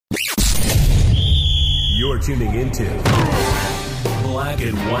You're tuning into Black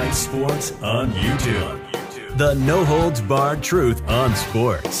and White Sports on YouTube. The no-holds-barred truth on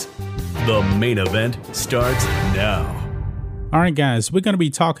sports. The main event starts now. All right, guys, we're going to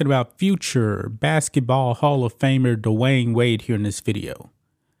be talking about future Basketball Hall of Famer Dwyane Wade here in this video.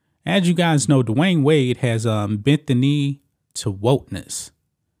 As you guys know, Dwyane Wade has bent the knee to wokeness.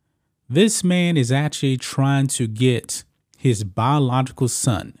 This man is actually trying to get his biological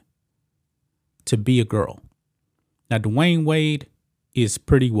son to be a girl. Now, Dwyane Wade is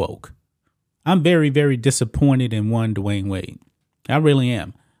pretty woke. I'm very, very disappointed in one Dwyane Wade. I really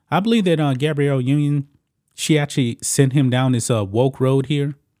am. I believe that Gabrielle Union, she actually sent him down this woke road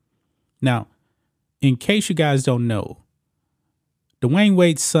here. Now, in case you guys don't know, Dwyane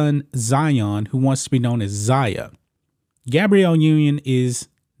Wade's son, Zion, who wants to be known as Zaya, Gabrielle Union is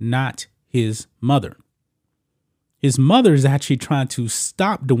not his mother. His mother is actually trying to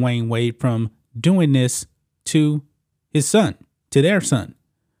stop Dwyane Wade from doing this to his son, to their son.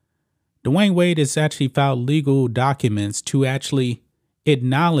 Dwyane Wade has actually filed legal documents to actually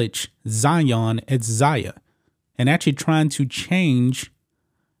acknowledge Zion as Zaya and actually trying to change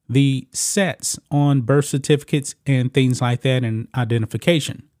the sets on birth certificates and things like that and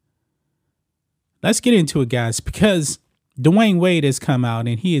identification. Let's get into it, guys, because Dwyane Wade has come out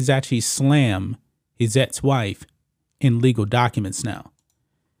and he has actually slammed his ex-wife in legal documents now.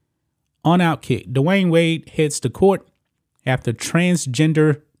 On Outkick, Dwyane Wade heads to court after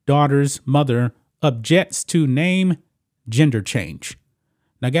transgender daughter's mother objects to name gender change.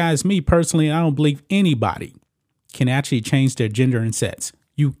 Now, guys, me personally, I don't believe anybody can actually change their gender and sex.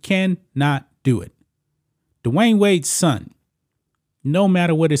 You cannot do it. Dwyane Wade's son, no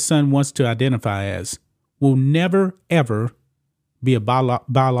matter what his son wants to identify as, will never, ever be a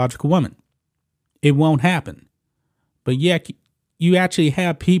biological woman. It won't happen. But yet, you actually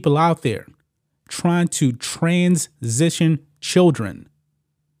have people out there trying to transition children.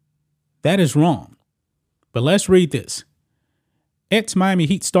 That is wrong. But let's read this. Ex-Miami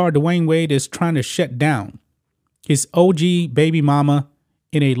Heat star Dwyane Wade is trying to shut down his OG baby mama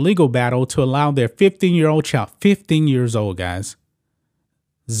in a legal battle to allow their 15-year-old child, 15 years old, guys,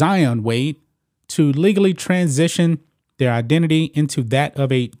 Zion Wade, to legally transition their identity into that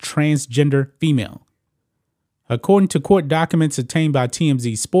of a transgender female. According to court documents obtained by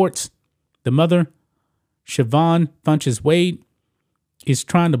TMZ Sports, the mother, Siobhan Funches Wade, is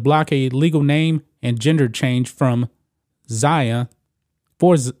trying to block a legal name and gender change from Zaya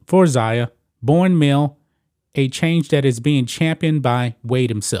for Zaya, born male, a change that is being championed by Wade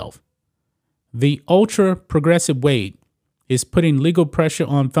himself. The ultra-progressive Wade is putting legal pressure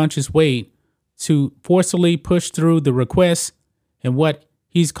on Funches Wade to forcibly push through the request and what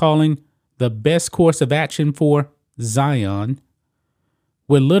he's calling the best course of action for Zion,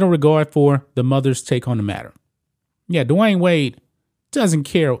 with little regard for the mother's take on the matter. Yeah, Dwyane Wade doesn't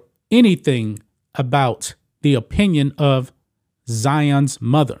care anything about the opinion of Zion's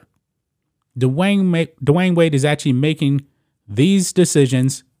mother. Dwyane Wade is actually making these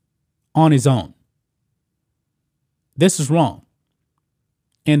decisions on his own. This is wrong.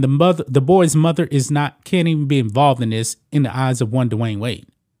 And the boy's mother can't even be involved in this in the eyes of one Dwyane Wade.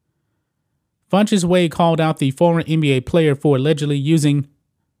 Funches Wade called out the former NBA player for allegedly using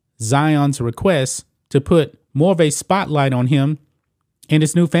Zion's request to put more of a spotlight on him and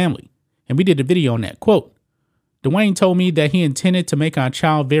his new family. And we did a video on that. Quote, Dwyane told me that he intended to make our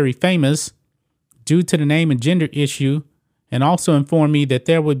child very famous due to the name and gender issue, and also informed me that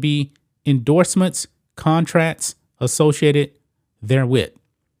there would be endorsements, contracts associated therewith.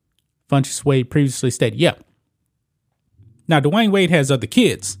 Funches Wade previously stated, yep. Now, Dwyane Wade has other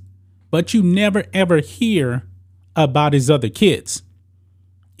kids, but you never, ever hear about his other kids.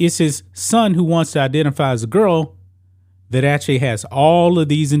 It's his son who wants to identify as a girl that actually has all of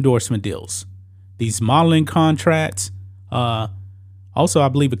these endorsement deals, these modeling contracts. Also, I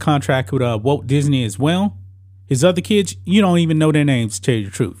believe a contract with Walt Disney as well. His other kids, you don't even know their names, to tell you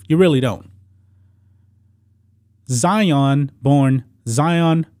the truth. You really don't. Zion, born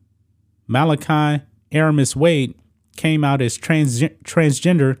Zion Malachi Aramis Wade, came out as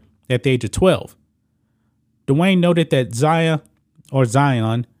transgender at the age of 12. Dwyane noted that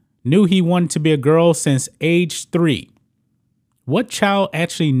Zion knew he wanted to be a girl since age 3. What child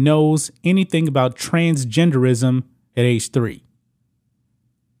actually knows anything about transgenderism at age 3?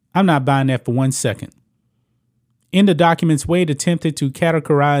 I'm not buying that for 1 second. In the documents, Wade attempted to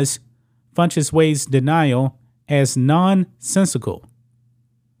categorize Funches Wade's denial as nonsensical.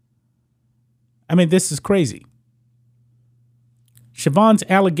 I mean, this is crazy. Siobhan's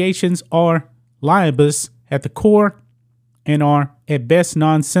allegations are libelous at the core and are at best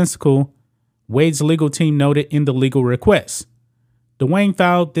nonsensical Wade's legal team noted in the legal request. Dwayne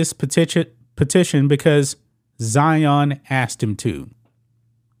filed this petition because Zion asked him to.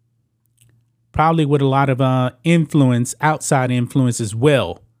 Probably with a lot of influence, outside influence as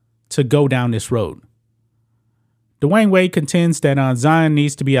well, to go down this road. Dwayne Wade contends that Zion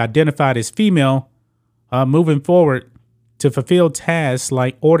needs to be identified as female moving forward to fulfill tasks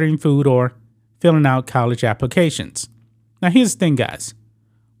like ordering food or filling out college applications. Now, here's the thing, guys.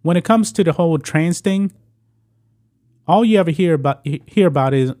 When it comes to the whole trans thing, all you ever hear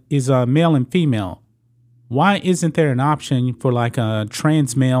about is male and female. Why isn't there an option for like a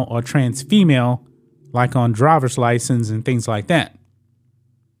trans male or trans female, like on driver's license and things like that?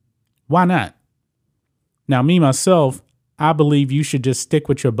 Why not? Now, me, myself, I believe you should just stick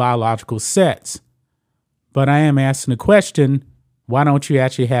with your biological sex. But I am asking the question, why don't you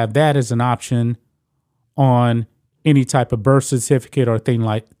actually have that as an option on any type of birth certificate or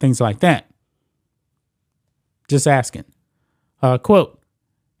things like that? Just asking. Quote,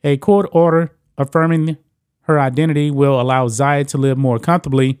 a court order affirming her identity will allow Zaya to live more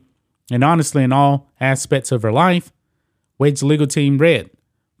comfortably and honestly in all aspects of her life, Wade's legal team read.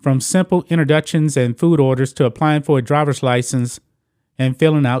 From simple introductions and food orders to applying for a driver's license and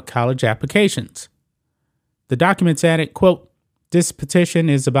filling out college applications. The documents added, quote, this petition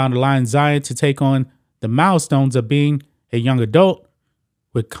is about allowing Zaya to take on the milestones of being a young adult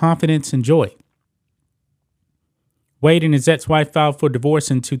with confidence and joy. Wade and his ex-wife filed for divorce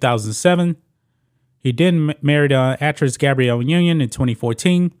in 2007. He then married actress Gabrielle Union in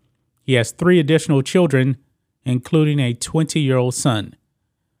 2014. He has 3 additional children, including a 20-year-old son.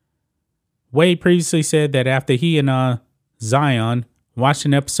 Wade previously said that after he and Zion watched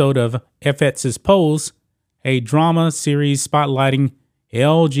an episode of FX's Pose, a drama series spotlighting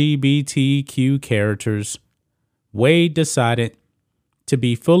LGBTQ characters, Wade decided to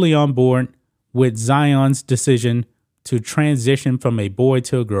be fully on board with Zion's decision to transition from a boy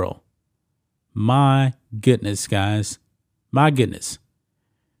to a girl. My goodness, guys. My goodness.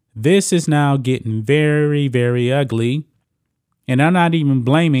 This is now getting very, very ugly, and I'm not even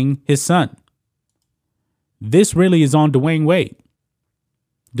blaming his son. This really is on Dwayne Wade.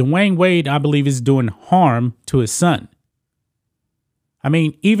 Dwayne Wade, I believe, is doing harm to his son. I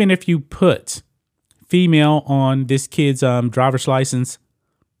mean, even if you put female on this kid's driver's license,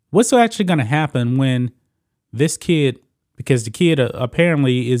 what's actually going to happen when this kid, because the kid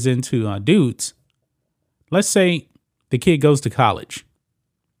apparently is into dudes, let's say the kid goes to college,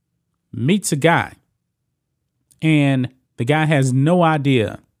 meets a guy, and the guy has no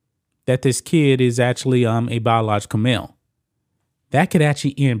idea that this kid is actually a biological male. That could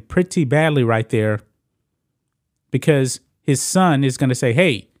actually end pretty badly right there, because his son is going to say,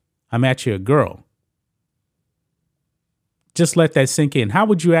 hey, I'm actually a girl. Just let that sink in. How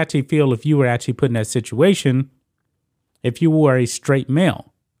would you actually feel if you were actually put in that situation if you were a straight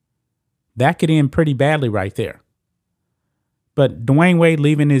male? That could end pretty badly right there. But Dwayne Wade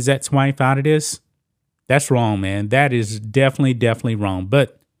leaving his ex-wife out of this, that's wrong, man. That is definitely wrong.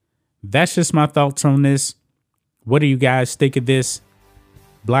 But that's just my thoughts on this. What do you guys think of this?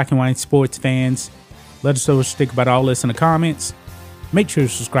 Black and white sports fans, let us know what you think about all this in the comments. Make sure to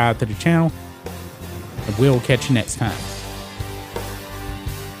subscribe to the channel, and we'll catch you next time.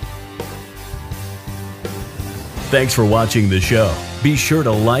 Thanks for watching the show. Be sure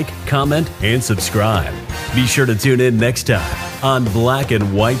to like, comment, and subscribe. Be sure to tune in next time on Black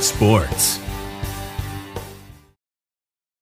and White Sports.